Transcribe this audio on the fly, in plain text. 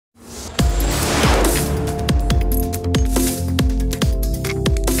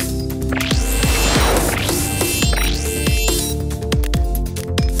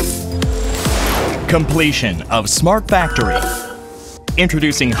Completion of Smart Factory.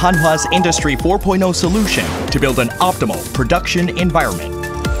 Introducing HANWHA's Industry 4.0 solution to build an optimal production environment.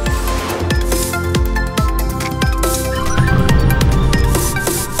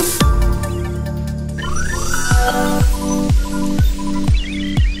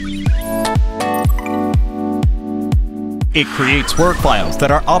 It creates work files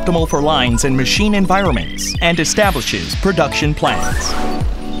that are optimal for lines and machine environments and establishes production plans.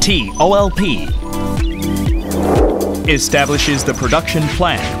 TOLP establishes the production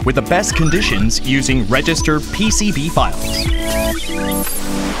plan with the best conditions using registered PCB files.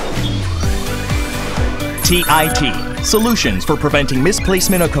 TIT, solutions for preventing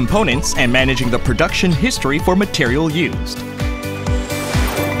misplacement of components and managing the production history for material used.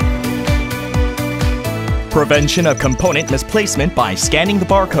 Prevention of component misplacement by scanning the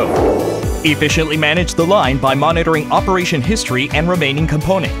barcode. Efficiently manage the line by monitoring operation history and remaining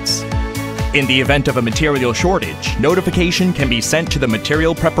components. In the event of a material shortage, notification can be sent to the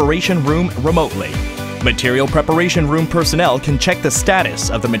material preparation room remotely. Material preparation room personnel can check the status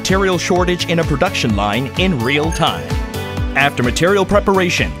of the material shortage in a production line in real time. After material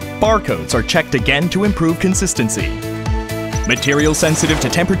preparation, barcodes are checked again to improve consistency. Materials sensitive to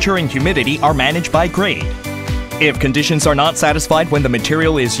temperature and humidity are managed by grade. If conditions are not satisfied when the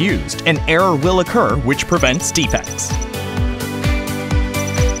material is used, an error will occur which prevents defects.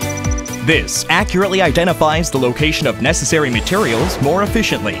 This accurately identifies the location of necessary materials more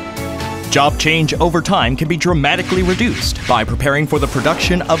efficiently. Job change over time can be dramatically reduced by preparing for the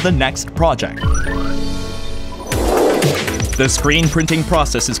production of the next project. The screen printing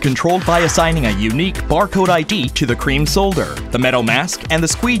process is controlled by assigning a unique barcode ID to the cream solder, the metal mask, and the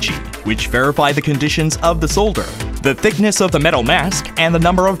squeegee, which verify the conditions of the solder, the thickness of the metal mask, and the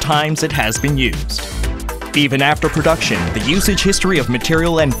number of times it has been used. Even after production, the usage history of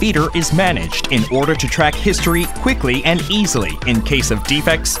material and feeder is managed in order to track history quickly and easily in case of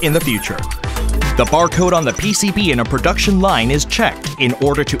defects in the future. The barcode on the PCB in a production line is checked in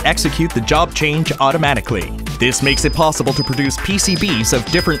order to execute the job change automatically. This makes it possible to produce PCBs of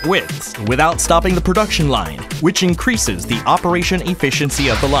different widths without stopping the production line, which increases the operation efficiency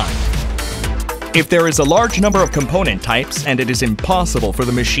of the line. If there is a large number of component types and it is impossible for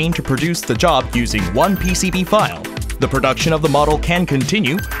the machine to produce the job using one PCB file, the production of the model can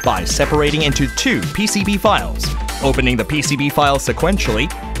continue by separating into two PCB files, opening the PCB file sequentially,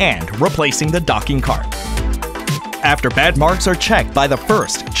 and replacing the docking cart. After bad marks are checked by the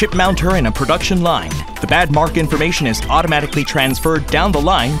first chip mounter in a production line, the bad mark information is automatically transferred down the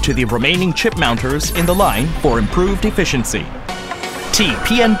line to the remaining chip mounters in the line for improved efficiency.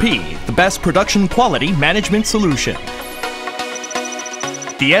 TPNP, the best production quality management solution.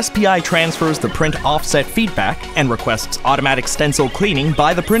 The SPI transfers the print offset feedback and requests automatic stencil cleaning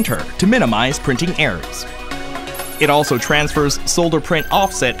by the printer to minimize printing errors. It also transfers solder print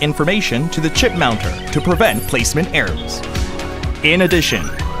offset information to the chip mounter to prevent placement errors. In addition,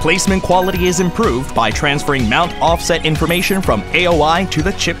 placement quality is improved by transferring mount offset information from AOI to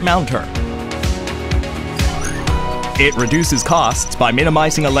the chip mounter. It reduces costs by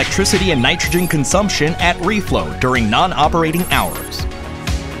minimizing electricity and nitrogen consumption at reflow during non-operating hours.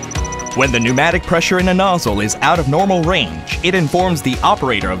 When the pneumatic pressure in a nozzle is out of normal range, it informs the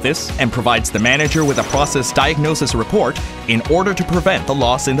operator of this and provides the manager with a process diagnosis report in order to prevent the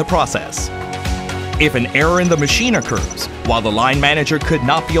loss in the process. If an error in the machine occurs, while the line manager could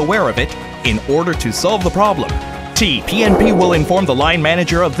not be aware of it, in order to solve the problem, TPNP will inform the line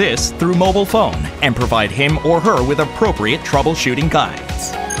manager of this through mobile phone and provide him or her with appropriate troubleshooting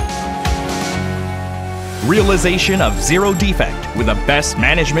guides. Realization of zero defect with the best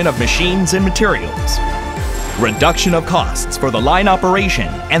management of machines and materials. Reduction of costs for the line operation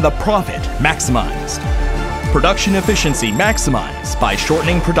and the profit maximized. Production efficiency maximized by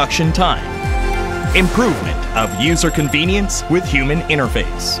shortening production time. Improvement of user convenience with human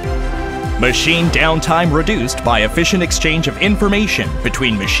interface. Machine downtime reduced by efficient exchange of information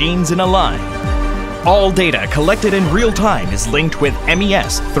between machines in a line. All data collected in real time is linked with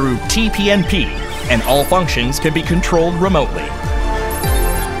MES through TPNP, and all functions can be controlled remotely.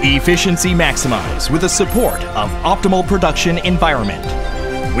 Efficiency maximized with the support of optimal production environment.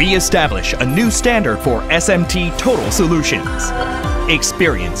 We establish a new standard for SMT Total Solutions.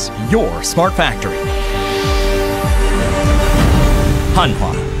 Experience your smart factory.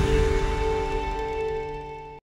 HANWHA.